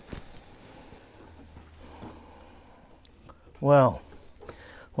Well,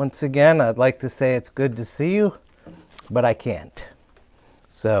 once again, I'd like to say it's good to see you, but I can't.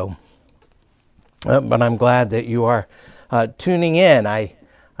 So, but I'm glad that you are tuning in. I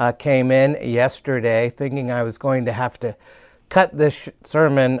came in yesterday thinking I was going to have to cut this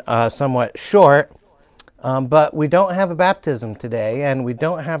sermon somewhat short, but we don't have a baptism today, and we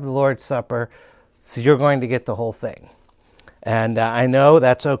don't have the Lord's Supper, so you're going to get the whole thing. And I know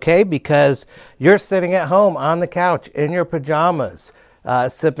that's okay because you're sitting at home on the couch in your pajamas,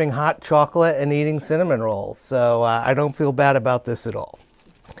 sipping hot chocolate and eating cinnamon rolls. So I don't feel bad about this at all.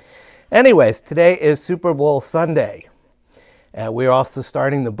 Anyways, today is Super Bowl Sunday. We're also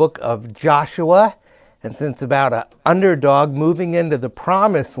starting the book of Joshua. And since about an underdog moving into the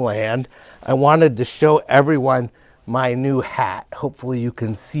promised land, I wanted to show everyone my new hat. Hopefully you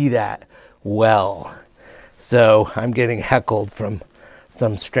can see that well. So I'm getting heckled from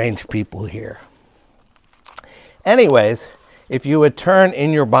some strange people here. Anyways, if you would turn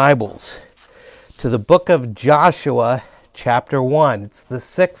in your Bibles to the book of Joshua, chapter 1. It's the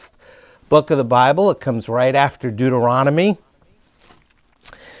 6th book of the Bible. It comes right after Deuteronomy.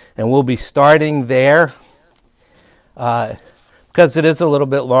 And we'll be starting there. Because it is a little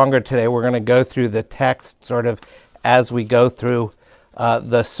bit longer today, we're going to go through the text sort of as we go through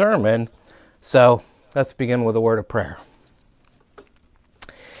the sermon. So let's begin with a word of prayer.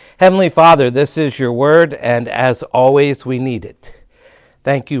 Heavenly Father, this is your word, and as always, we need it.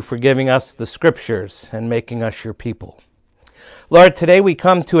 Thank you for giving us the scriptures and making us your people. Lord, today we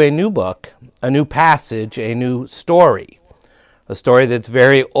come to a new book, a new passage, a new story, a story that's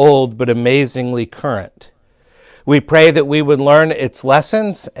very old but amazingly current. We pray that we would learn its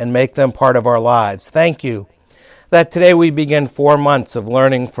lessons and make them part of our lives. Thank you that today we begin 4 months of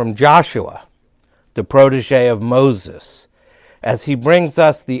learning from Joshua, the protege of Moses, as he brings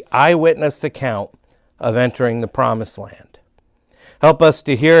us the eyewitness account of entering the promised land. Help us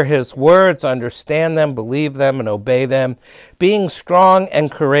to hear his words, understand them, believe them, and obey them, being strong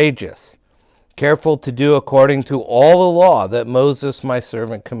and courageous, careful to do according to all the law that Moses, my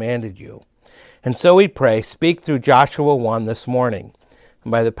servant, commanded you. And so we pray, speak through Joshua 1 this morning,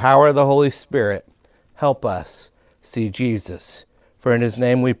 and by the power of the Holy Spirit, help us see Jesus. For in his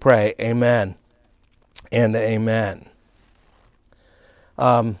name we pray, amen and amen.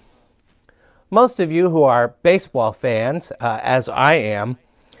 Most of you who are baseball fans, as I am,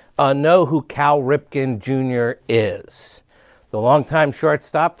 know who Cal Ripken Jr. is. The longtime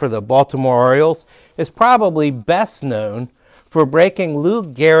shortstop for the Baltimore Orioles is probably best known for breaking Lou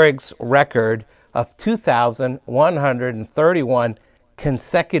Gehrig's record of 2,131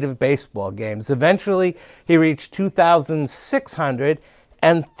 consecutive baseball games. Eventually, he reached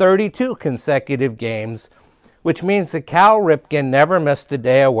 2,632 consecutive games, which means that Cal Ripken never missed a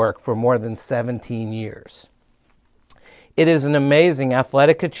day of work for more than 17 years. It is an amazing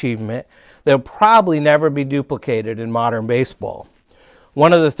athletic achievement that will probably never be duplicated in modern baseball.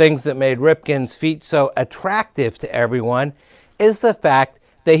 One of the things that made Ripken's feat so attractive to everyone is the fact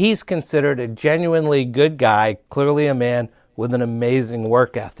that he's considered a genuinely good guy, clearly a man with an amazing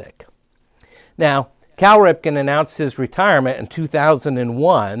work ethic. Now, Cal Ripken announced his retirement in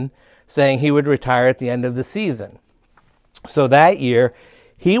 2001, saying he would retire at the end of the season. So that year,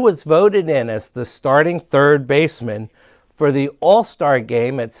 he was voted in as the starting third baseman for the All-Star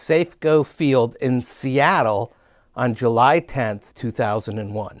game at Safeco Field in Seattle on July 10th,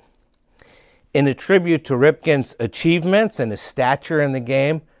 2001. In a tribute to Ripken's achievements and his stature in the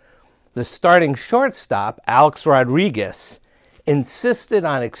game, the starting shortstop, Alex Rodriguez, insisted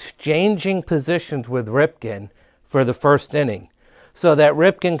on exchanging positions with Ripken for the first inning so that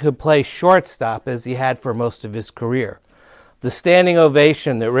Ripken could play shortstop as he had for most of his career. The standing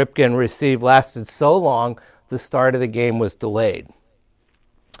ovation that Ripken received lasted so long, the start of the game was delayed.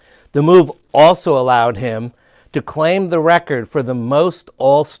 The move also allowed him to claim the record for the most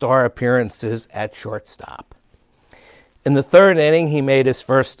All-Star appearances at shortstop. In the third inning, he made his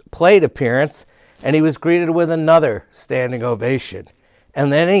first plate appearance, and he was greeted with another standing ovation.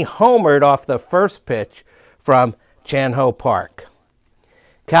 And then he homered off the first pitch from Chan Ho Park.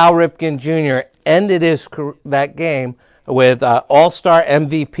 Cal Ripken Jr. ended that game with All-Star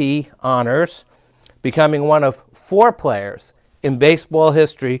MVP honors, becoming one of 4 players in baseball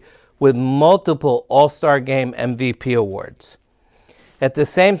history with multiple All-Star Game MVP awards. At the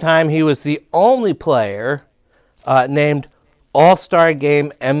same time, he was the only player named All-Star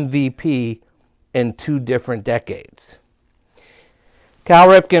Game MVP in 2 different decades. Cal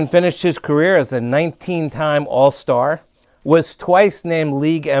Ripken finished his career as a 19-time All-Star, was twice named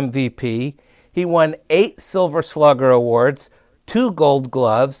League MVP. He won 8 Silver Slugger awards, 2 Gold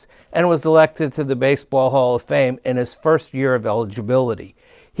Gloves, and was elected to the Baseball Hall of Fame in his first year of eligibility.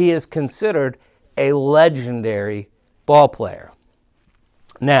 He is considered a legendary ball player.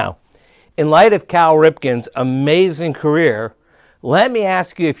 Now, in light of Cal Ripken's amazing career, let me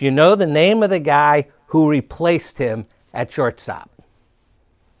ask you if you know the name of the guy who replaced him at shortstop.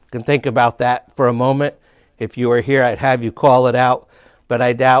 You can think about that for a moment. If you were here, I'd have you call it out, but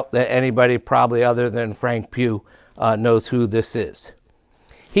I doubt that anybody probably other than Frank Pugh knows who this is.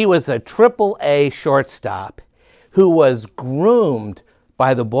 He was a Triple-A shortstop who was groomed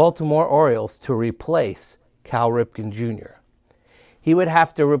by the Baltimore Orioles to replace Cal Ripken Jr. He would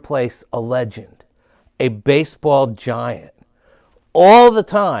have to replace a legend, a baseball giant, all the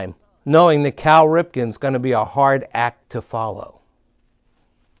time knowing that Cal Ripken's going to be a hard act to follow.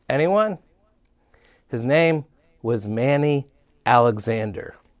 Anyone? His name was Manny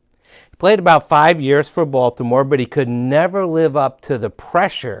Alexander. He played about 5 years for Baltimore, but he could never live up to the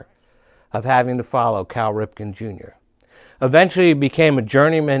pressure of having to follow Cal Ripken Jr. Eventually, he became a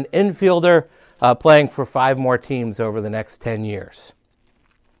journeyman infielder, playing for 5 more teams over the next 10 years.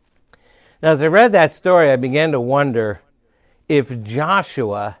 Now, as I read that story, I began to wonder if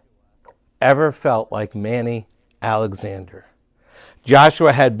Joshua ever felt like Manny Alexander.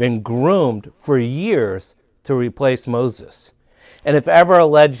 Joshua had been groomed for years to replace Moses. And if ever a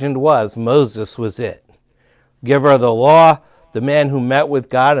legend was, Moses was it. Giver of the law, the man who met with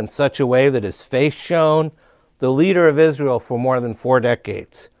God in such a way that his face shone, the leader of Israel for more than 4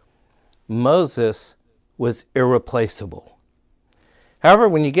 decades. Moses was irreplaceable. However,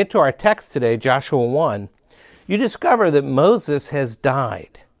 when you get to our text today, Joshua 1, you discover that Moses has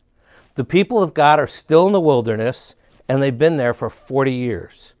died. The people of God are still in the wilderness, and they've been there for 40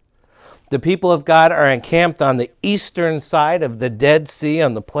 years. The people of God are encamped on the eastern side of the Dead Sea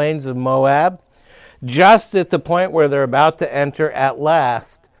on the plains of Moab, just at the point where they're about to enter at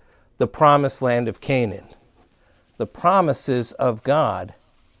last the promised land of Canaan. The promises of God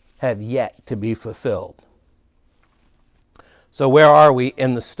have yet to be fulfilled. So where are we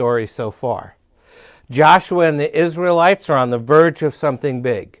in the story so far? Joshua and the Israelites are on the verge of something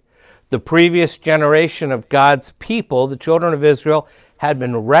big. The previous generation of God's people, the children of Israel, had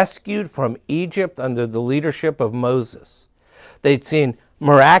been rescued from Egypt under the leadership of Moses. They'd seen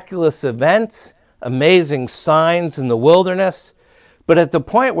miraculous events, amazing signs in the wilderness, but at the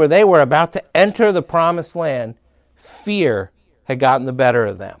point where they were about to enter the promised land, fear had gotten the better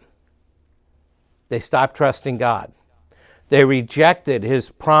of them. They stopped trusting God. They rejected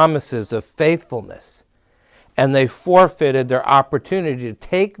his promises of faithfulness, and they forfeited their opportunity to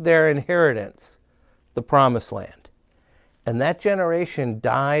take their inheritance, the promised land. And that generation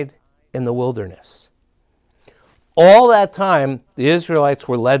died in the wilderness. All that time, the Israelites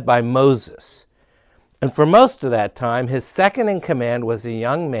were led by Moses. And for most of that time, his second in command was a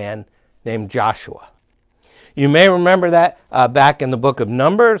young man named Joshua. You may remember that back in the book of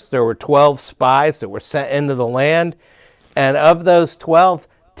Numbers, there were 12 spies that were sent into the land. And of those 12,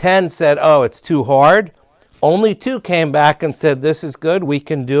 10 said, oh, it's too hard. Only 2 came back and said, this is good, we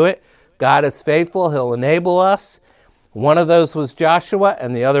can do it. God is faithful, he'll enable us. One of those was Joshua,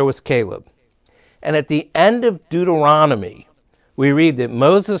 and the other was Caleb. And at the end of Deuteronomy, we read that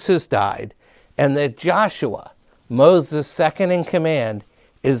Moses has died, and that Joshua, Moses' second in command,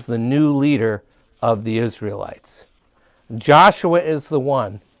 is the new leader of the Israelites. Joshua is the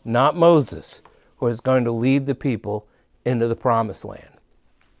one, not Moses, who is going to lead the people into the promised land.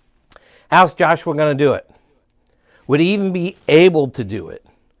 How's Joshua going to do it? Would he even be able to do it?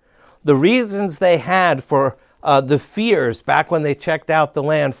 The reasons they had for the fears back when they checked out the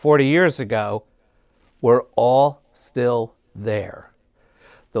land 40 years ago were all still there.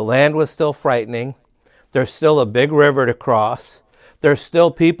 The land was still frightening. There's still a big river to cross. There's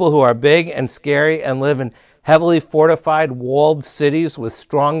still people who are big and scary and live in heavily fortified walled cities with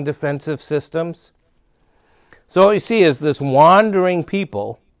strong defensive systems. So what you see is this wandering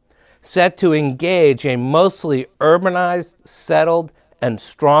people set to engage a mostly urbanized, settled, and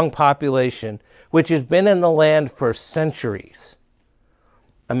strong population which has been in the land for centuries.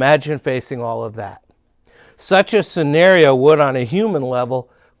 Imagine facing all of that. Such a scenario would, on a human level,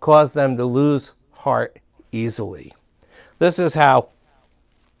 cause them to lose heart easily. This is how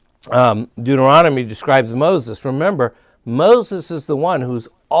Deuteronomy describes Moses. Remember, Moses is the one who's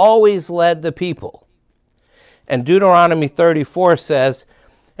always led the people. And Deuteronomy 34 says,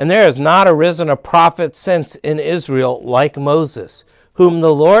 and there has not arisen a prophet since in Israel like Moses, whom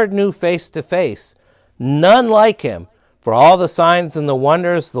the Lord knew face to face, none like him, for all the signs and the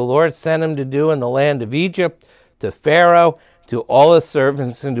wonders the Lord sent him to do in the land of Egypt, to Pharaoh, to all his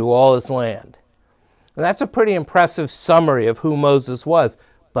servants, and to all his land. And that's a pretty impressive summary of who Moses was.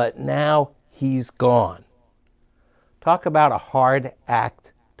 But now he's gone. Talk about a hard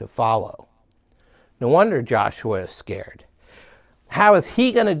act to follow. No wonder Joshua is scared. How is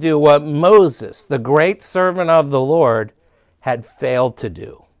he going to do what Moses, the great servant of the Lord, had failed to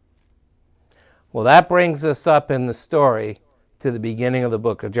do? Well, that brings us up in the story to the beginning of the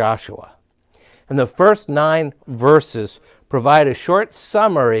book of Joshua. And the first 9 verses provide a short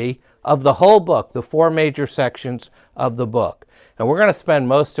summary of the whole book, the 4 major sections of the book. And we're going to spend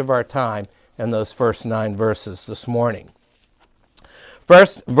most of our time in those first 9 verses this morning.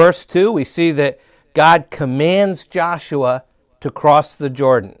 First, verse 2, we see that God commands Joshua to cross the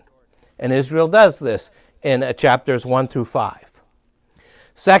Jordan. And Israel does this in chapters 1 through 5.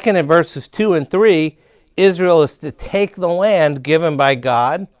 Second, in verses 2 and 3, Israel is to take the land given by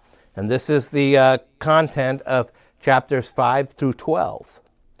God. And this is the content of chapters 5 through 12.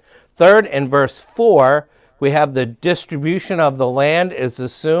 Third, in verse 4, we have the distribution of the land is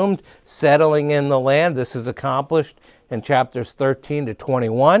assumed, settling in the land. This is accomplished in chapters 13 to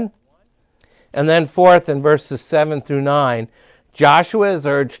 21. And then fourth, in verses 7 through 9, Joshua is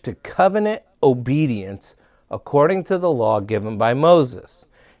urged to covenant obedience according to the law given by Moses.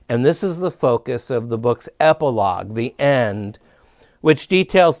 And this is the focus of the book's epilogue, the end, which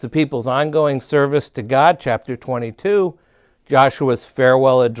details the people's ongoing service to God, chapter 22, Joshua's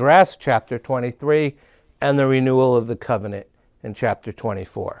farewell address, chapter 23, and the renewal of the covenant in chapter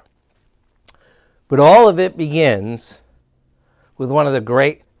 24. But all of it begins with one of the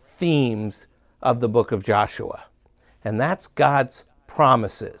great themes of the book of Joshua, and that's God's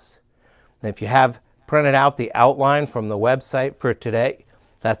promises. And if you have printed out the outline from the website for today,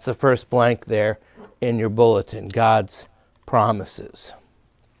 that's the first blank there in your bulletin, God's promises.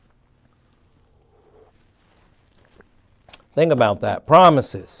 Think about that,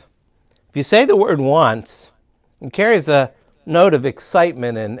 promises. If you say the word once, it carries a note of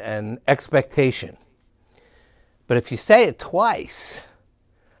excitement and expectation. But if you say it twice,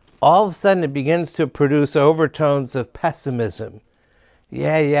 all of a sudden it begins to produce overtones of pessimism.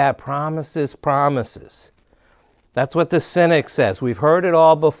 Yeah, promises, promises. That's what the cynic says. We've heard it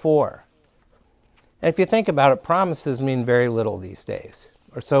all before. And if you think about it, promises mean very little these days,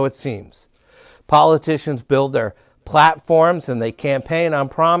 or so it seems. Politicians build their platforms and they campaign on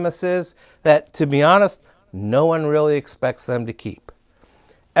promises that, to be honest, no one really expects them to keep.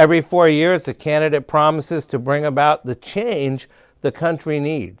 Every 4 years, a candidate promises to bring about the change the country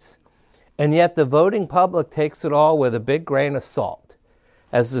needs. And yet the voting public takes it all with a big grain of salt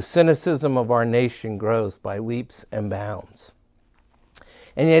as the cynicism of our nation grows by leaps and bounds.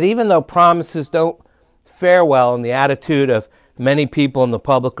 And yet, even though promises don't fare well in the attitude of many people in the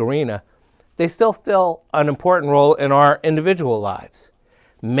public arena, they still fill an important role in our individual lives.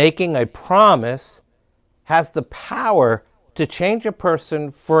 Making a promise has the power to change a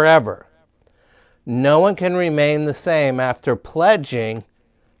person forever. No one can remain the same after pledging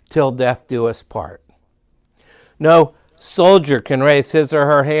till death do us part. No soldier can raise his or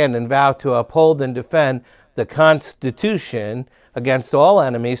her hand and vow to uphold and defend the Constitution against all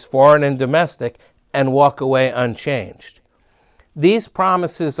enemies, foreign and domestic, and walk away unchanged. These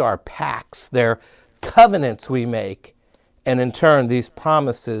promises are pacts. They're covenants we make, and in turn, these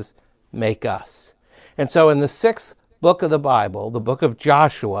promises make us. And so in the 6th book of the Bible, the book of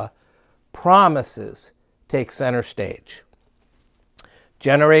Joshua, promises take center stage.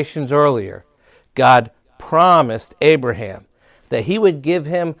 Generations earlier, God promised Abraham that he would give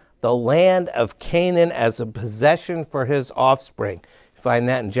him the land of Canaan as a possession for his offspring. You find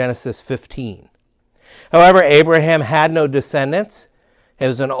that in Genesis 15. However, Abraham had no descendants. He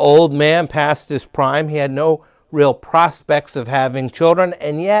was an old man past his prime. He had no real prospects of having children,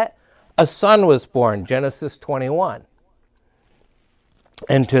 and yet a son was born, Genesis 21.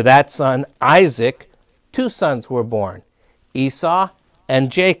 And to that son, Isaac, 2 sons were born, Esau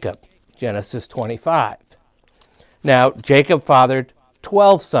and Jacob, Genesis 25. Now, Jacob fathered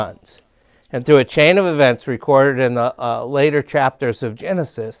 12 sons, and through a chain of events recorded in the later chapters of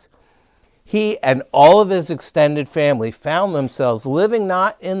Genesis, he and all of his extended family found themselves living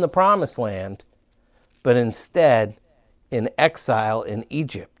not in the promised land, but instead in exile in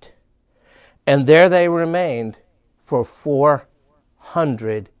Egypt. And there they remained for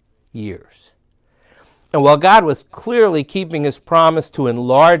 400 years. And while God was clearly keeping his promise to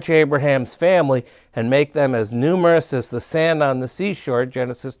enlarge Abraham's family and make them as numerous as the sand on the seashore,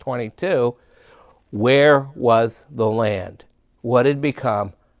 Genesis 22, where was the land? What had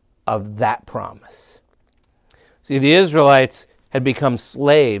become of that promise? See, the Israelites had become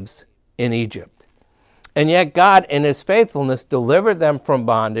slaves in Egypt. And yet God, in his faithfulness, delivered them from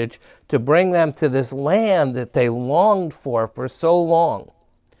bondage to bring them to this land that they longed for so long.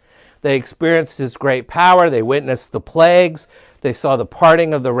 They experienced his great power. They witnessed the plagues. They saw the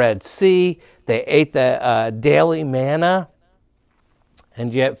parting of the Red Sea. They ate the daily manna.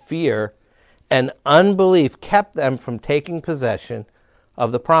 And yet fear and unbelief kept them from taking possession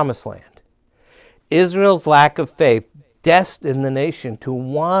of the promised land. Israel's lack of faith destined the nation to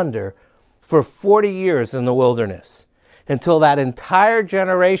wander for 40 years in the wilderness, until that entire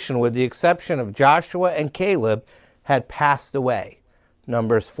generation, with the exception of Joshua and Caleb, had passed away.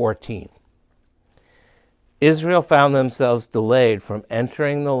 Numbers 14. Israel found themselves delayed from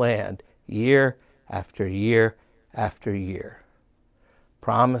entering the land year after year after year.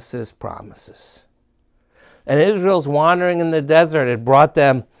 Promises, promises. And Israel's wandering in the desert had brought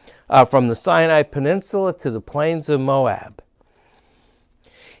them from the Sinai Peninsula to the plains of Moab.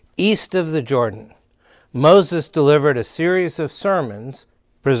 East of the Jordan, Moses delivered a series of sermons,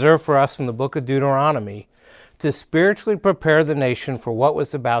 preserved for us in the book of Deuteronomy, to spiritually prepare the nation for what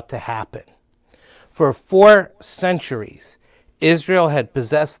was about to happen. For 4 centuries, Israel had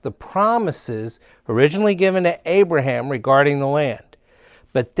possessed the promises originally given to Abraham regarding the land.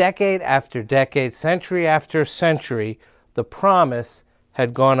 But decade after decade, century after century, the promise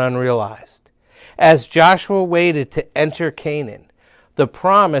had gone unrealized. As Joshua waited to enter Canaan, the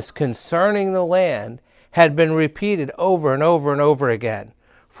promise concerning the land had been repeated over and over and over again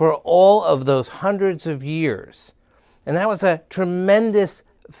for all of those hundreds of years. And that was a tremendous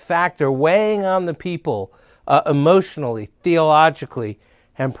factor weighing on the people emotionally, theologically,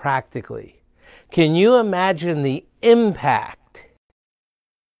 and practically. Can you imagine the impact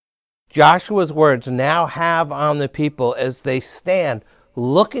Joshua's words now have on the people as they stand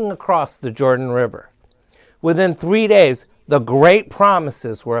looking across the Jordan River? Within 3 days, the great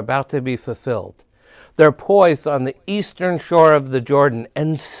promises were about to be fulfilled. They're poised on the eastern shore of the Jordan,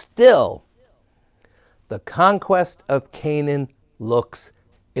 and still the conquest of Canaan looks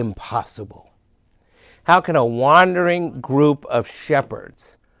impossible. How can a wandering group of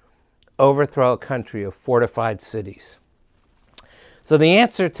shepherds overthrow a country of fortified cities? So the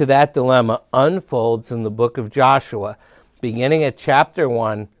answer to that dilemma unfolds in the book of Joshua, beginning at chapter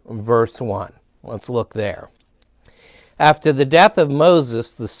 1, verse 1. Let's look there. After the death of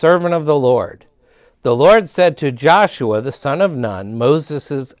Moses, the servant of the Lord said to Joshua, the son of Nun,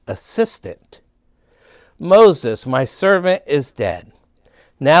 Moses' assistant, Moses, my servant, is dead.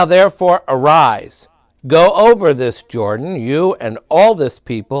 Now therefore arise, go over this Jordan, you and all this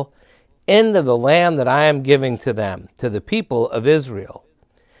people, into the land that I am giving to them, to the people of Israel.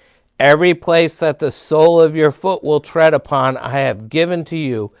 Every place that the sole of your foot will tread upon, I have given to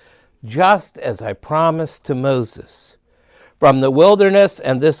you, just as I promised to Moses. From the wilderness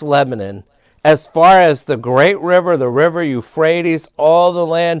and this Lebanon, as far as the great river, the river Euphrates, all the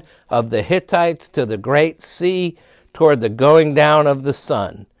land of the Hittites to the great sea, toward the going down of the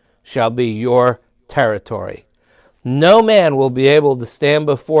sun, shall be your territory. No man will be able to stand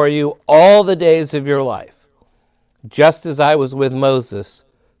before you all the days of your life. Just as I was with Moses,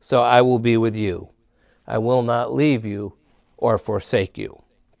 so I will be with you. I will not leave you or forsake you.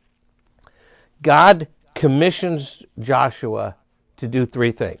 God commissions Joshua to do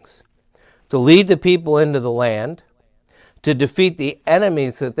 3 things: to lead the people into the land, to defeat the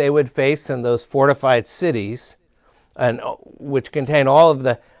enemies that they would face in those fortified cities, and which contain all of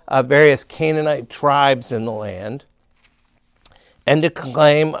the various Canaanite tribes in the land, and to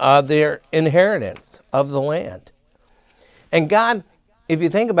claim their inheritance of the land. And God, if you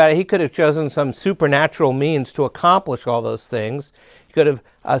think about it, he could have chosen some supernatural means to accomplish all those things. He could have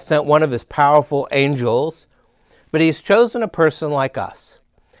sent one of his powerful angels, but he's chosen a person like us.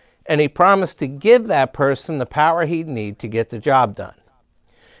 And he promised to give that person the power he'd need to get the job done.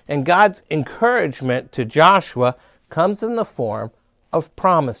 And God's encouragement to Joshua comes in the form of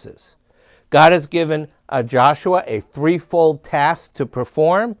promises. God has given Joshua a 3-fold task to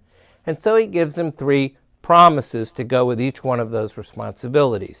perform, and so he gives him 3 promises to go with each one of those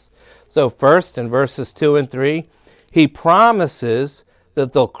responsibilities. So first, in verses 2 and 3, he promises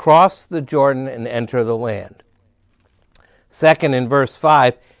that they'll cross the Jordan and enter the land. Second, in verse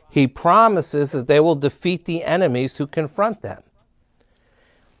 5, he promises that they will defeat the enemies who confront them.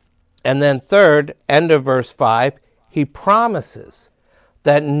 And then third, end of verse 5, he promises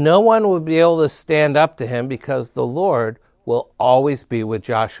that no one will be able to stand up to him because the Lord will always be with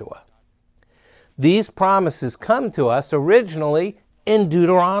Joshua. These promises come to us originally in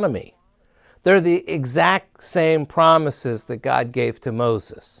Deuteronomy. They're the exact same promises that God gave to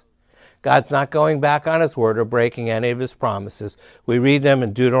Moses. God's not going back on his word or breaking any of his promises. We read them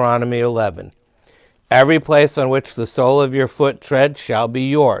in Deuteronomy 11. Every place on which the sole of your foot treads shall be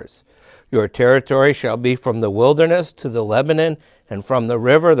yours. Your territory shall be from the wilderness to the Lebanon, and from the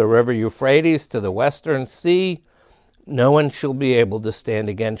river Euphrates, to the western sea. No one shall be able to stand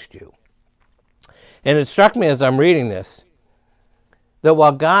against you. And it struck me as I'm reading this, that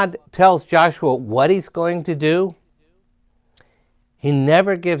while God tells Joshua what he's going to do, he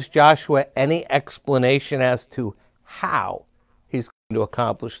never gives Joshua any explanation as to how he's going to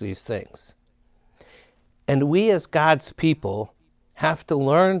accomplish these things. And we as God's people have to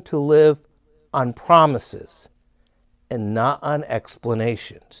learn to live on promises and not on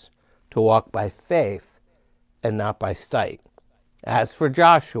explanations, to walk by faith and not by sight. As for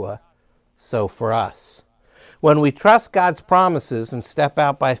Joshua, so for us. When we trust God's promises and step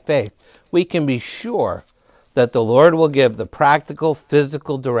out by faith, we can be sure that the Lord will give the practical,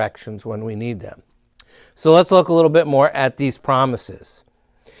 physical directions when we need them. So let's look a little bit more at these promises.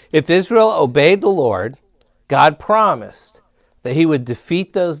 If Israel obeyed the Lord, God promised that he would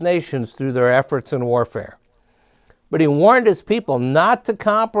defeat those nations through their efforts in warfare. But he warned his people not to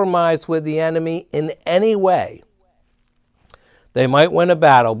compromise with the enemy in any way. They might win a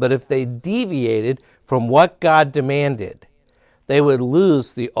battle, but if they deviated from what God demanded, they would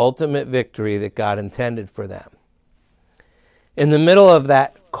lose the ultimate victory that God intended for them. In the middle of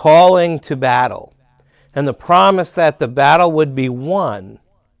that calling to battle and the promise that the battle would be won,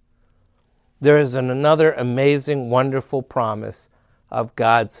 there is another amazing, wonderful promise of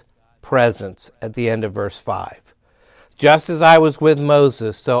God's presence at the end of verse 5. Just as I was with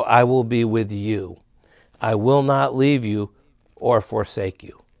Moses, so I will be with you. I will not leave you or forsake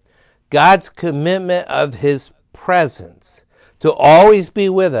you. God's commitment of his presence to always be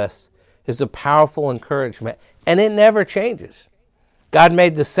with us is a powerful encouragement, and it never changes. God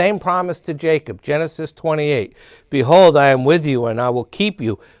made the same promise to Jacob, Genesis 28. Behold, I am with you, and I will keep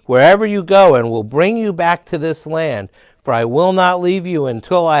you wherever you go, and will bring you back to this land, for I will not leave you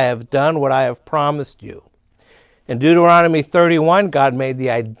until I have done what I have promised you. In Deuteronomy 31, God made the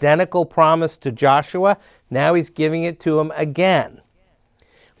identical promise to Joshua. Now he's giving it to him again.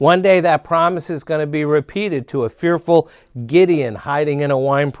 One day that promise is going to be repeated to a fearful Gideon hiding in a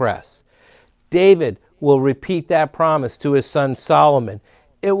winepress. David will repeat that promise to his son Solomon.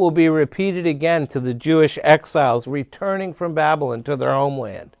 It will be repeated again to the Jewish exiles returning from Babylon to their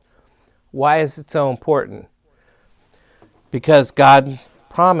homeland. Why is it so important? Because God's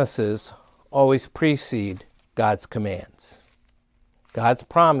promises always precede God's commands. God's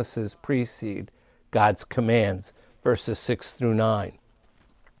promises precede God's commands, verses 6 through 9.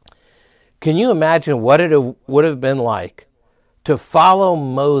 Can you imagine what it would have been like to follow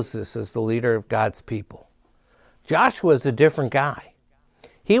Moses as the leader of God's people? Joshua is a different guy.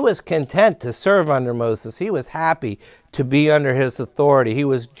 He was content to serve under Moses. He was happy to be under his authority. He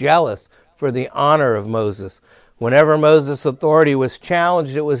was jealous for the honor of Moses. Whenever Moses' authority was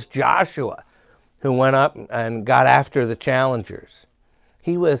challenged, it was Joshua who went up and got after the challengers.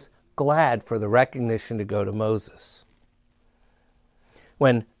 He was glad for the recognition to go to Moses.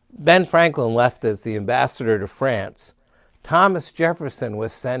 When Ben Franklin left as the ambassador to France, Thomas Jefferson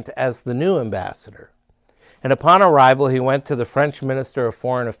was sent as the new ambassador. And upon arrival, he went to the French Minister of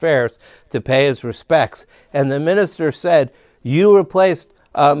Foreign Affairs to pay his respects. And the minister said, "You replaced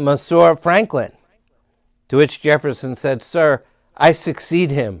Monsieur Franklin." To which Jefferson said, "Sir, I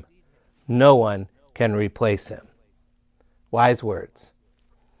succeed him. No one can replace him." Wise words.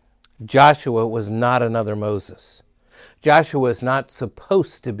 Joshua was not another Moses. Joshua is not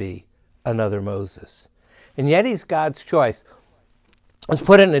supposed to be another Moses. And yet he's God's choice. Let's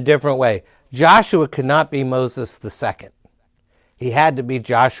put it in a different way. Joshua could not be Moses the second. He had to be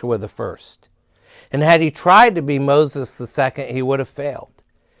Joshua the first. And had he tried to be Moses the second, he would have failed.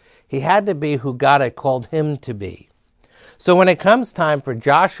 He had to be who God had called him to be. So when it comes time for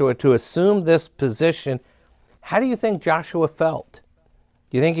Joshua to assume this position, how do you think Joshua felt?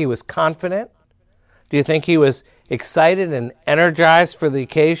 Do you think he was confident? Do you think he was excited and energized for the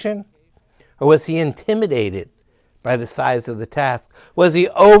occasion? Or was he intimidated by the size of the task? Was he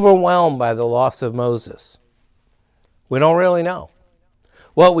overwhelmed by the loss of Moses? We don't really know.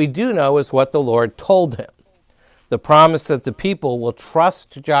 What we do know is what the Lord told him. The promise that the people will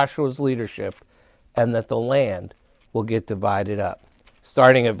trust Joshua's leadership and that the land will get divided up.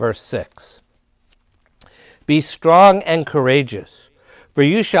 Starting at verse 6. Be strong and courageous, for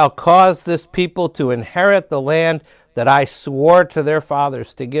you shall cause this people to inherit the land that I swore to their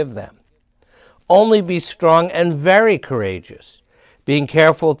fathers to give them. Only be strong and very courageous, being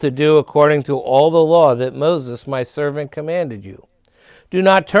careful to do according to all the law that Moses my servant commanded you. Do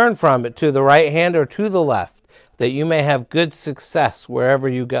not turn from it to the right hand or to the left, that you may have good success wherever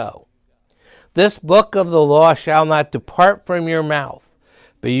you go. This book of the law shall not depart from your mouth,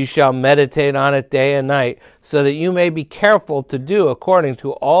 but you shall meditate on it day and night, so that you may be careful to do according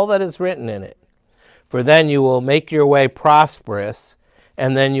to all that is written in it. For then you will make your way prosperous,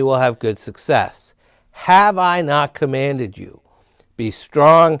 and then you will have good success. Have I not commanded you? Be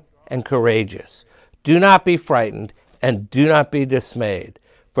strong and courageous. Do not be frightened, and do not be dismayed,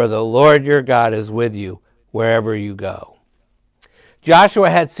 for the Lord your God is with you wherever you go. Joshua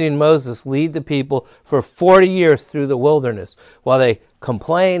had seen Moses lead the people for 40 years through the wilderness while they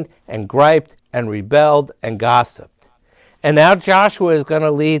complained and griped and rebelled and gossiped. And now Joshua is going to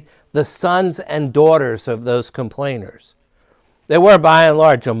lead the sons and daughters of those complainers. They were, by and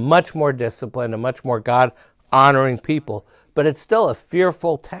large, a much more disciplined and much more God-honoring people, but it's still a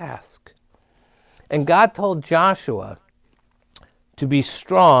fearful task. And God told Joshua to be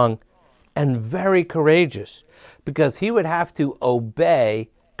strong and very courageous, because he would have to obey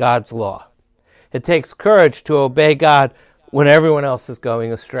God's law. It takes courage to obey God when everyone else is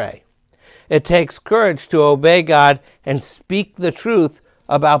going astray. It takes courage to obey God and speak the truth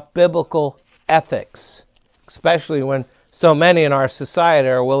about biblical ethics, especially when so many in our society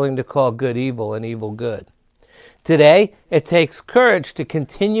are willing to call good evil and evil good. Today, it takes courage to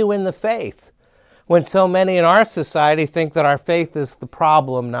continue in the faith when so many in our society think that our faith is the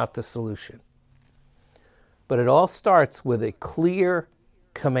problem, not the solution. But it all starts with a clear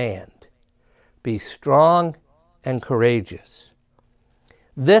command. Be strong and courageous.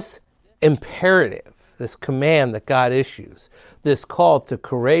 This imperative, this command that God issues, this call to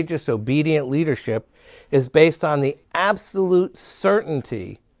courageous, obedient leadership, is based on the absolute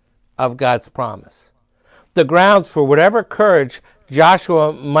certainty of God's promise. The grounds for whatever courage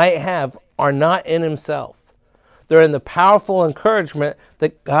Joshua might have are not in himself. They're in the powerful encouragement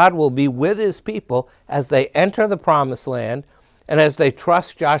that God will be with his people as they enter the promised land and as they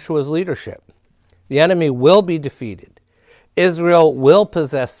trust Joshua's leadership. The enemy will be defeated. Israel will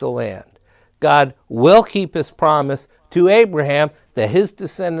possess the land. God will keep his promise to Abraham that his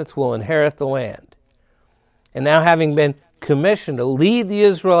descendants will inherit the land. And now, having been commissioned to lead the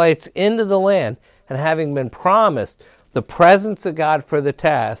Israelites into the land and having been promised the presence of God for the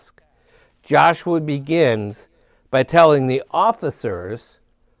task, Joshua begins by telling the officers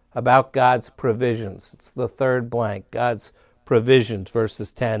about God's provisions. It's the third blank, God's provisions,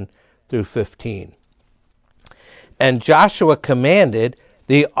 verses 10 through 15. And Joshua commanded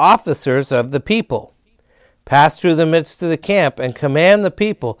the officers of the people, pass through the midst of the camp and command the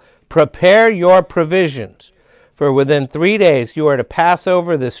people, prepare your provisions, for within 3 days you are to pass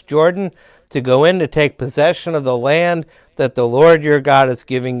over this Jordan to go in to take possession of the land that the Lord your God is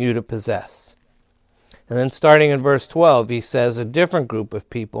giving you to possess. And then starting in verse 12, he says a different group of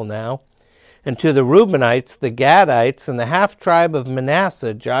people now. And to the Reubenites, the Gadites, and the half-tribe of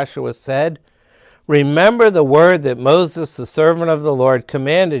Manasseh, Joshua said, remember the word that Moses, the servant of the Lord,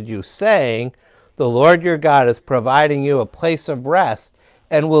 commanded you, saying, the Lord your God is providing you a place of rest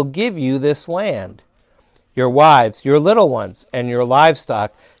and will give you this land. Your wives, your little ones, and your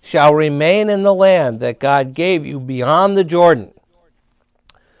livestock shall remain in the land that God gave you beyond the Jordan.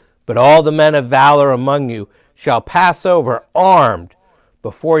 But all the men of valor among you shall pass over armed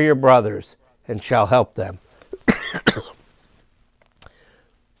before your brothers and shall help them.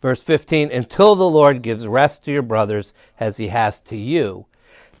 Verse 15, until the Lord gives rest to your brothers as he has to you,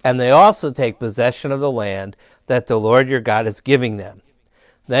 and they also take possession of the land that the Lord your God is giving them.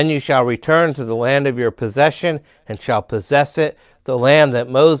 Then you shall return to the land of your possession and shall possess it, the land that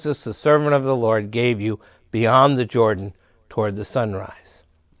Moses, the servant of the Lord, gave you beyond the Jordan toward the sunrise.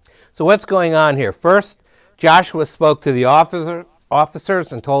 So what's going on here? First, Joshua spoke to the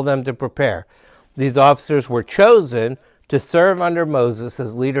officers and told them to prepare. These officers were chosen to serve under Moses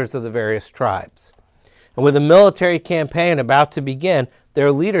as leaders of the various tribes. And with a military campaign about to begin,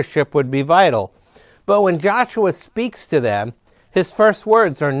 their leadership would be vital. But when Joshua speaks to them, his first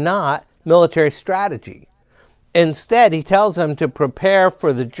words are not military strategy. Instead, he tells them to prepare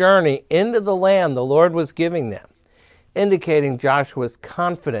for the journey into the land the Lord was giving them, indicating Joshua's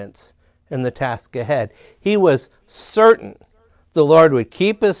confidence in the task ahead. He was certain the Lord would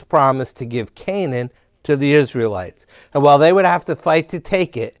keep his promise to give Canaan to the Israelites. And while they would have to fight to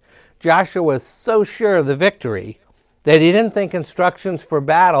take it, Joshua was so sure of the victory that he didn't think instructions for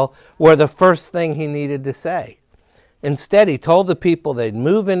battle were the first thing he needed to say. Instead, he told the people they'd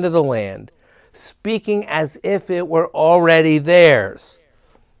move into the land, speaking as if it were already theirs,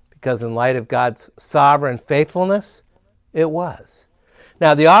 because in light of God's sovereign faithfulness, it was.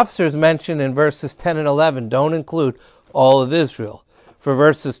 Now, the officers mentioned in verses 10 and 11 don't include all of Israel. For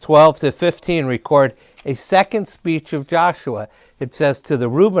verses 12 to 15 record a second speech of Joshua. It says, to the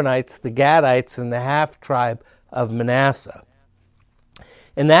Reubenites, the Gadites, and the half-tribe of Manasseh.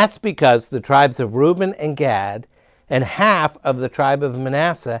 And that's because the tribes of Reuben and Gad and half of the tribe of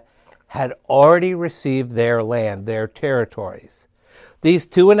Manasseh had already received their land, their territories. These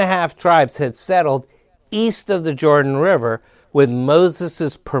 2.5 tribes had settled east of the Jordan River with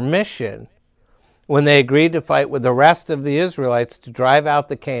Moses' permission when they agreed to fight with the rest of the Israelites to drive out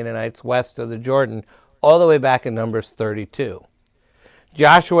the Canaanites west of the Jordan, all the way back in Numbers 32.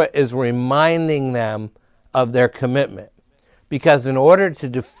 Joshua is reminding them of their commitment, because in order to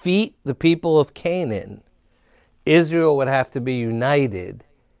defeat the people of Canaan, Israel would have to be united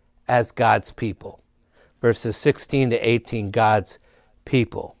as God's people. Verses 16 to 18, God's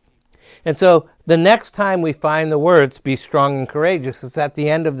people. And so the next time we find the words, be strong and courageous, is at the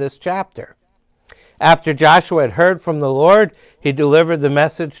end of this chapter. After Joshua had heard from the Lord, he delivered the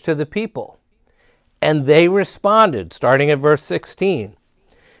message to the people. And they responded, starting at verse 16.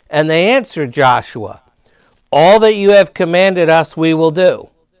 And they answered Joshua, all that you have commanded us we will do.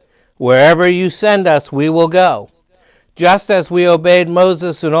 Wherever you send us we will go. Just as we obeyed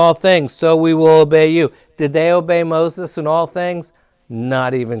Moses in all things, so we will obey you. Did they obey Moses in all things?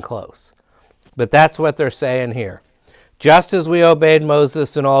 Not even close. But that's what they're saying here. Just as we obeyed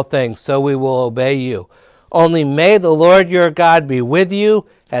Moses in all things, so we will obey you. Only may the Lord your God be with you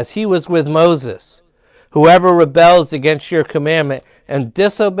as he was with Moses. Whoever rebels against your commandment and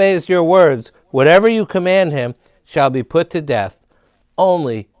disobeys your words, whatever you command him, shall be put to death.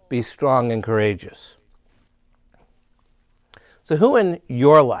 Only be strong and courageous. So who in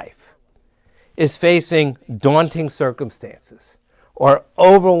your life is facing daunting circumstances or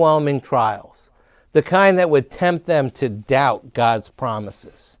overwhelming trials, the kind that would tempt them to doubt God's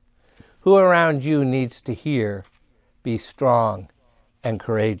promises? Who around you needs to hear, be strong and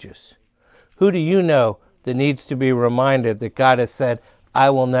courageous? Who do you know that needs to be reminded that God has said, I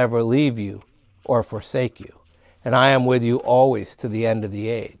will never leave you or forsake you, and I am with you always to the end of the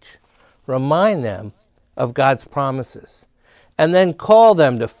age? Remind them of God's promises, and then call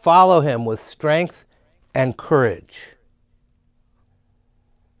them to follow him with strength and courage.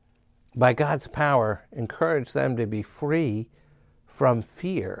 By God's power, encourage them to be free from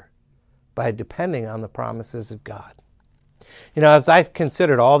fear by depending on the promises of God. You know, as I've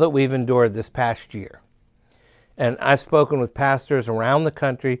considered all that we've endured this past year, and I've spoken with pastors around the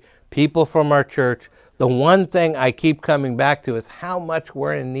country, people from our church, the one thing I keep coming back to is how much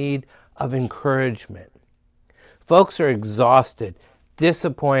we're in need of encouragement. Folks are exhausted,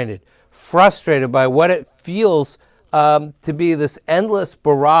 disappointed, frustrated by what it feels to be this endless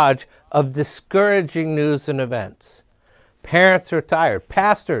barrage of discouraging news and events. Parents are tired.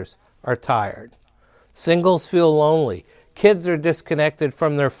 Pastors are tired. Singles feel lonely. Kids are disconnected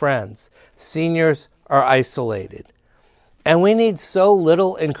from their friends. Seniors are isolated. And we need so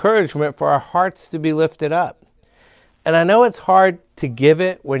little encouragement for our hearts to be lifted up. And I know it's hard to give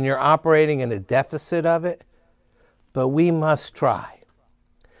it when you're operating in a deficit of it, but we must try.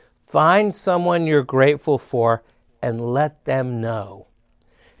 Find someone you're grateful for and let them know.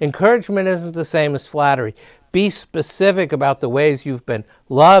 Encouragement isn't the same as flattery. Be specific about the ways you've been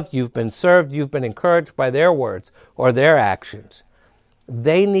loved, you've been served, you've been encouraged by their words or their actions.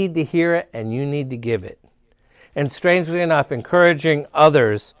 They need to hear it and you need to give it. And strangely enough, encouraging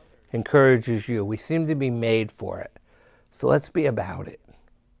others encourages you. We seem to be made for it. So let's be about it.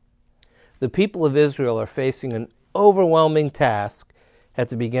 The people of Israel are facing an overwhelming task at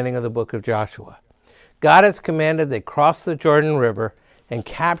the beginning of the book of Joshua. God has commanded they cross the Jordan River and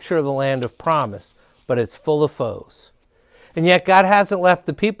capture the land of promise, but it's full of foes. And yet God hasn't left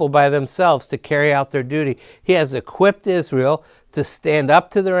the people by themselves to carry out their duty. He has equipped Israel to stand up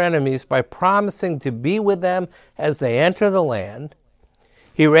to their enemies by promising to be with them as they enter the land.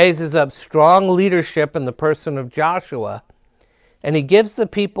 He raises up strong leadership in the person of Joshua, and he gives the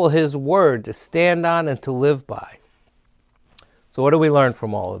people his word to stand on and to live by. So what do we learn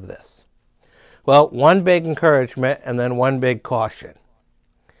from all of this? Well, one big encouragement and then one big caution.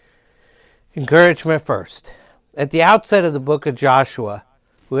 Encouragement first. At the outset of the book of Joshua,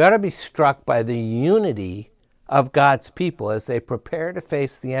 we ought to be struck by the unity of God's people as they prepare to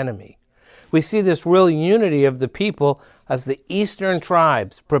face the enemy. We see this real unity of the people as the eastern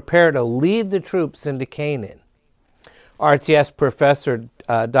tribes prepare to lead the troops into Canaan. RTS professor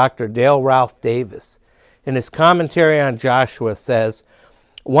Dr. Dale Ralph Davis, in his commentary on Joshua, says,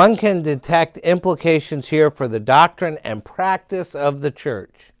 one can detect implications here for the doctrine and practice of the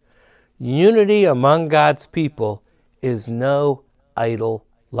church. Unity among God's people is no idle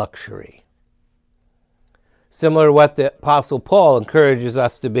luxury. Similar to what the Apostle Paul encourages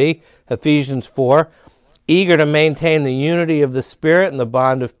us to be, Ephesians 4, eager to maintain the unity of the Spirit and the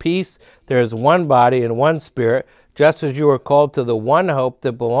bond of peace. There is one body and one Spirit, just as you are called to the one hope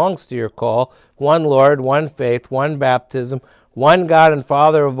that belongs to your call, one Lord, one faith, one baptism, one God and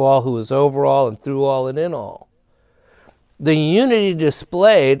Father of all, who is over all and through all and in all. The unity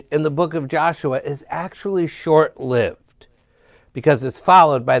displayed in the book of Joshua is actually short-lived because it's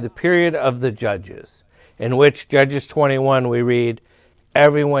followed by the period of the Judges, in which Judges 21 we read,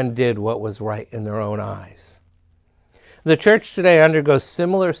 everyone did what was right in their own eyes. The church today undergoes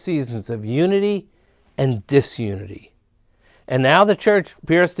similar seasons of unity and disunity. And now the church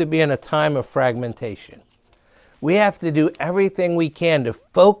appears to be in a time of fragmentation. We have to do everything we can to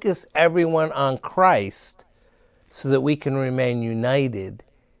focus everyone on Christ so that we can remain united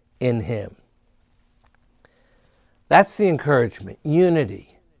in Him. That's the encouragement,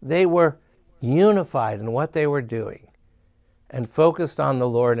 unity. They were unified in what they were doing and focused on the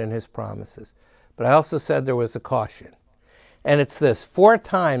Lord and His promises. But I also said there was a caution. And it's this: 4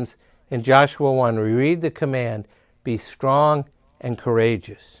 times in Joshua 1, we read the command, be strong and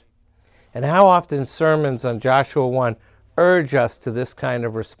courageous. And how often sermons on Joshua 1 urge us to this kind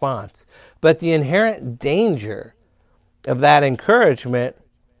of response. But the inherent danger of that encouragement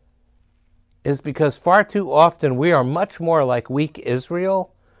is because far too often we are much more like weak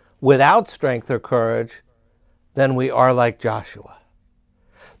Israel without strength or courage than we are like Joshua.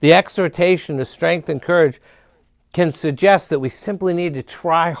 The exhortation to strength and courage can suggest that we simply need to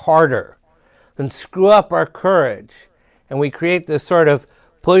try harder than screw up our courage. And we create this sort of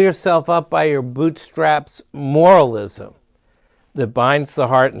pull yourself up by your bootstraps moralism that binds the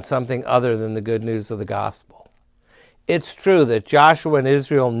heart in something other than the good news of the gospel. It's true that Joshua and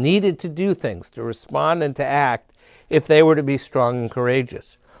Israel needed to do things, to respond and to act, if they were to be strong and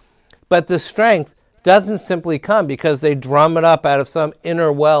courageous. But the strength doesn't simply come because they drum it up out of some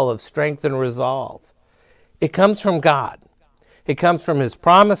inner well of strength and resolve. It comes from God. It comes from His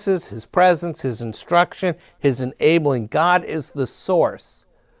promises, His presence, His instruction, His enabling. God is the source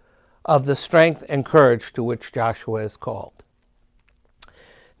of the strength and courage to which Joshua is called.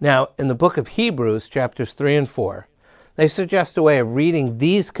 Now, in the book of Hebrews, chapters 3 and 4, they suggest a way of reading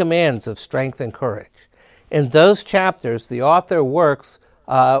these commands of strength and courage. In those chapters, the author works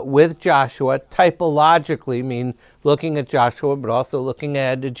with Joshua typologically, mean looking at Joshua, but also looking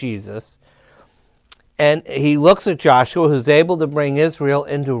ahead to Jesus. And he looks at Joshua, who's able to bring Israel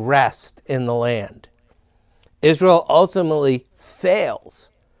into rest in the land. Israel ultimately fails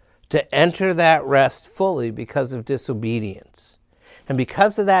to enter that rest fully because of disobedience. And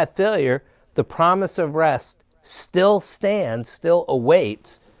because of that failure, the promise of rest still stands, still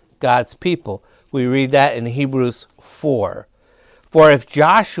awaits God's people. We read that in Hebrews 4. For if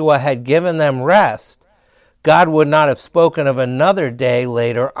Joshua had given them rest, God would not have spoken of another day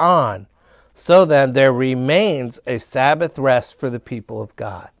later on. So then there remains a Sabbath rest for the people of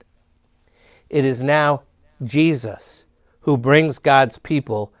God. It is now Jesus who brings God's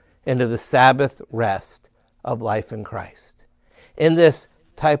people into the Sabbath rest of life in Christ. In this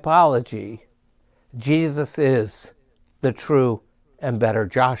typology, Jesus is the true and better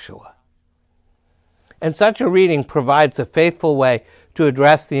Joshua. And such a reading provides a faithful way to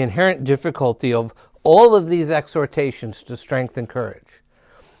address the inherent difficulty of all of these exhortations to strength and courage.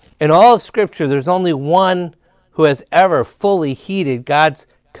 In all of Scripture, there's only one who has ever fully heeded God's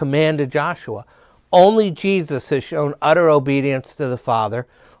command to Joshua. Only Jesus has shown utter obedience to the Father.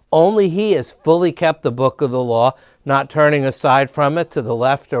 Only He has fully kept the book of the law, not turning aside from it to the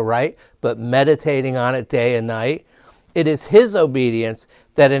left or right, but meditating on it day and night. It is His obedience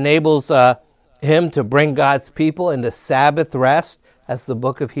that enables Him to bring God's people into Sabbath rest, as the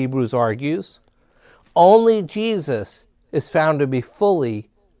book of Hebrews argues. Only Jesus is found to be fully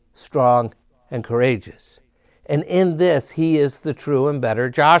strong and courageous. And in this, He is the true and better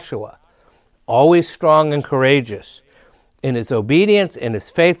Joshua, always strong and courageous in His obedience, in His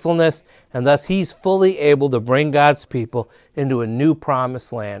faithfulness, and thus He's fully able to bring God's people into a new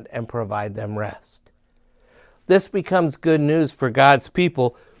promised land and provide them rest. This becomes good news for God's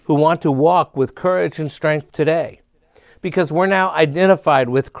people who want to walk with courage and strength today, because we're now identified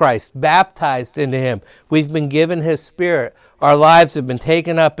with Christ, baptized into Him. We've been given His Spirit. Our lives have been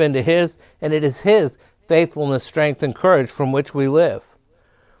taken up into His, and it is His faithfulness, strength, and courage from which we live.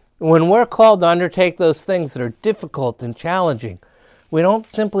 When we're called to undertake those things that are difficult and challenging, we don't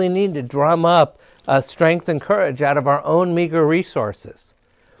simply need to drum up strength and courage out of our own meager resources.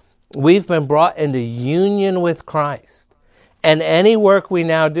 We've been brought into union with Christ, and any work we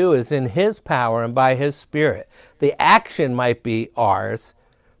now do is in His power and by His Spirit. The action might be ours,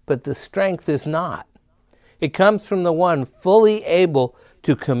 but the strength is not. It comes from the one fully able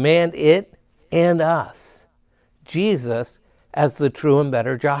to command it and us, Jesus, as the true and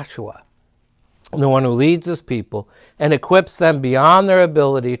better Joshua. the one who leads his people and equips them beyond their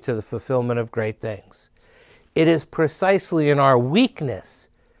ability to the fulfillment of great things. It is precisely in our weakness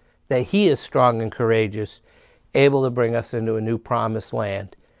that he is strong and courageous, able to bring us into a new promised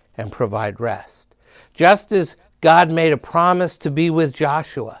land and provide rest. Just as God made a promise to be with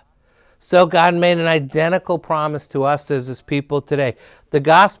Joshua, so God made an identical promise to us as his people today. The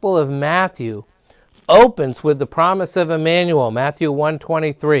Gospel of Matthew opens with the promise of Emmanuel, Matthew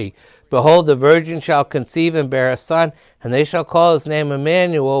 1:23. Behold, the virgin shall conceive and bear a son, and they shall call his name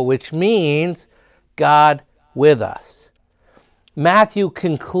Emmanuel, which means God with us. Matthew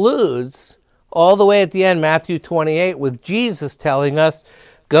concludes all the way at the end, Matthew 28, with Jesus telling us,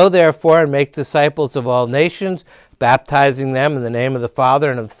 go therefore and make disciples of all nations, baptizing them in the name of the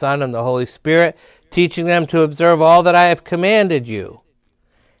Father and of the Son and the Holy Spirit, teaching them to observe all that I have commanded you.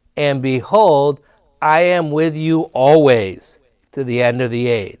 And behold, I am with you always to the end of the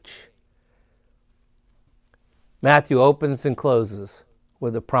age. Matthew opens and closes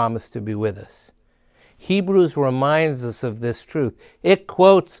with a promise to be with us. Hebrews reminds us of this truth. It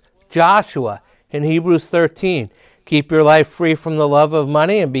quotes Joshua in Hebrews 13. Keep your life free from the love of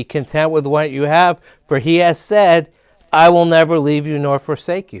money and be content with what you have, for he has said, I will never leave you nor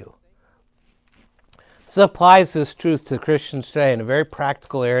forsake you. This applies this truth to Christians today in a very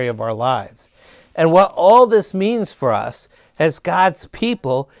practical area of our lives. And what all this means for us as God's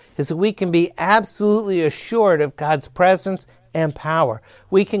people is that we can be absolutely assured of God's presence and power.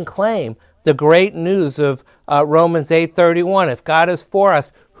 We can claim the great news of Romans 8:31. If God is for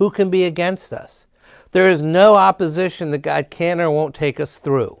us, who can be against us? There is no opposition that God can or won't take us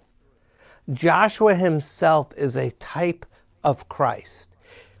through. Joshua himself is a type of Christ.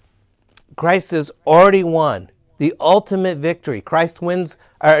 Christ has already won the ultimate victory.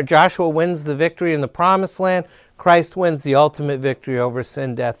 Joshua wins the victory in the promised land. Christ wins the ultimate victory over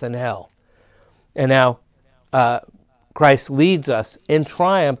sin, death, and hell. And now Christ leads us in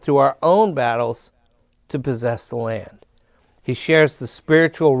triumph through our own battles to possess the land. He shares the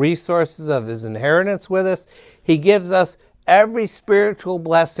spiritual resources of his inheritance with us. He gives us every spiritual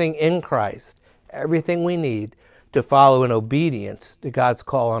blessing in Christ, everything we need to follow in obedience to God's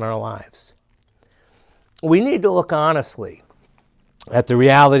call on our lives. We need to look honestly at the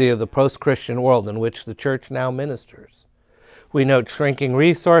reality of the post-Christian world in which the church now ministers. We note shrinking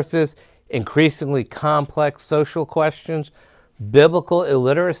resources, increasingly complex social questions, biblical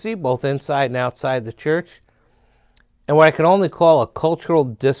illiteracy, both inside and outside the church, and what I can only call a cultural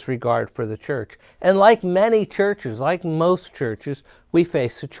disregard for the church. And like many churches, like most churches, we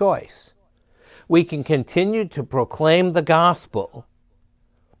face a choice. We can continue to proclaim the gospel,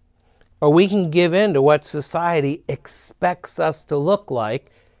 or we can give in to what society expects us to look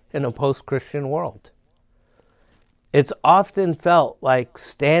like in a post-Christian world. It's often felt like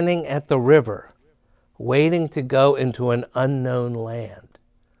standing at the river, waiting to go into an unknown land.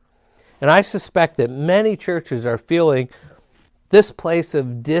 And I suspect that many churches are feeling this place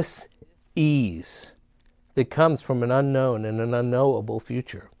of dis-ease that comes from an unknown and an unknowable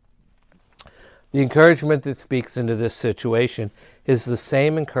future. The encouragement that speaks into this situation is the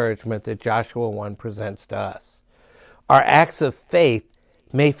same encouragement that Joshua 1 presents to us. Our acts of faith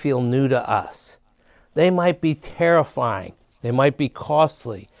may feel new to us. They might be terrifying. They might be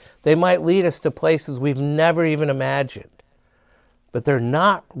costly. They might lead us to places we've never even imagined. But they're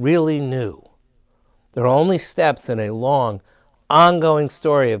not really new. They're only steps in a long, ongoing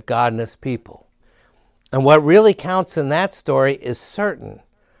story of God and his people. And what really counts in that story is certain.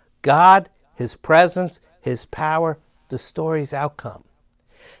 God, his presence, his power, the story's outcome.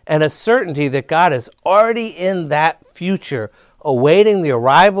 And a certainty that God is already in that future, awaiting the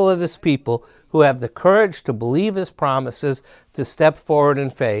arrival of his people who have the courage to believe his promises, to step forward in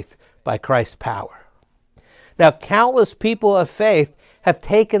faith by Christ's power. Now, countless people of faith have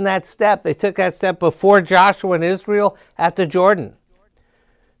taken that step. They took that step before Joshua and Israel at the Jordan.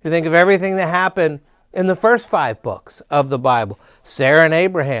 You think of everything that happened in the first 5 books of the Bible. Sarah and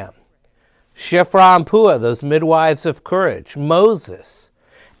Abraham, Shiphrah and Puah, those midwives of courage, Moses,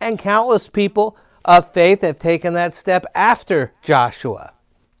 and countless people of faith have taken that step after Joshua.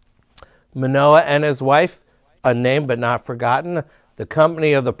 Manoah and his wife, unnamed but not forgotten, the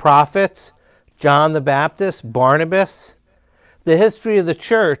company of the prophets, John the Baptist, Barnabas. The history of the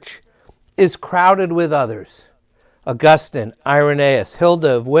church is crowded with others. Augustine, Irenaeus,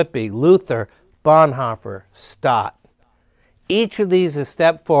 Hilda of Whitby, Luther, Bonhoeffer, Stott. Each of these has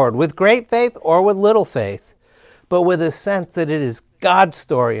stepped forward with great faith or with little faith, but with a sense that it is God's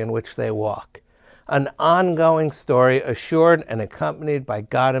story in which they walk, an ongoing story assured and accompanied by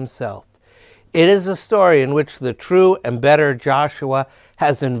God himself. It is a story in which the true and better Joshua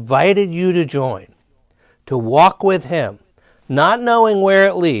has invited you to join, to walk with him, not knowing where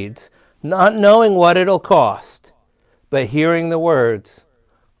it leads, not knowing what it'll cost, but hearing the words,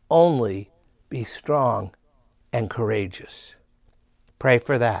 only be strong and courageous. Pray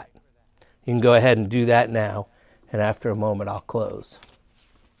for that. You can go ahead and do that now, and after a moment I'll close.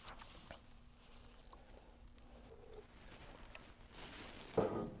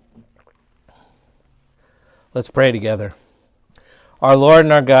 Let's pray together. Our Lord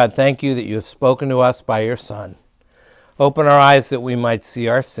and our God, thank you that you have spoken to us by your Son. Open our eyes that we might see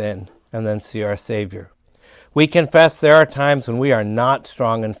our sin and then see our Savior. We confess there are times when we are not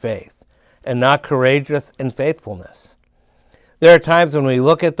strong in faith and not courageous in faithfulness. There are times when we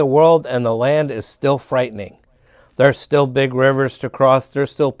look at the world and the land is still frightening. There are still big rivers to cross. There are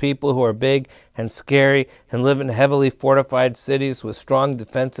still people who are big and scary and live in heavily fortified cities with strong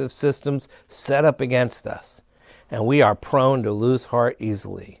defensive systems set up against us. And we are prone to lose heart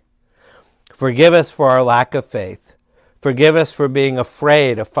easily. Forgive us for our lack of faith. Forgive us for being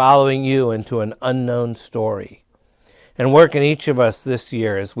afraid of following you into an unknown story. And work in each of us this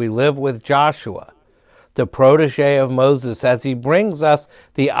year as we live with Joshua, the protege of Moses, as he brings us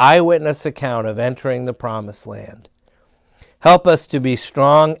the eyewitness account of entering the promised land. Help us to be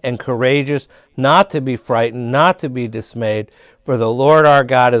strong and courageous, not to be frightened, not to be dismayed, for the Lord our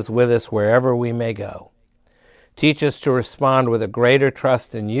God is with us wherever we may go. Teach us to respond with a greater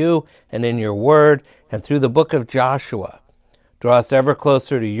trust in you and in your word, and through the book of Joshua, draw us ever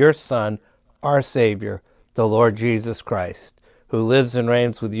closer to your Son, our Savior, the Lord Jesus Christ, who lives and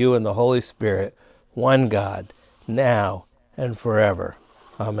reigns with you in the Holy Spirit, one God, now and forever.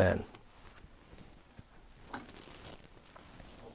 Amen.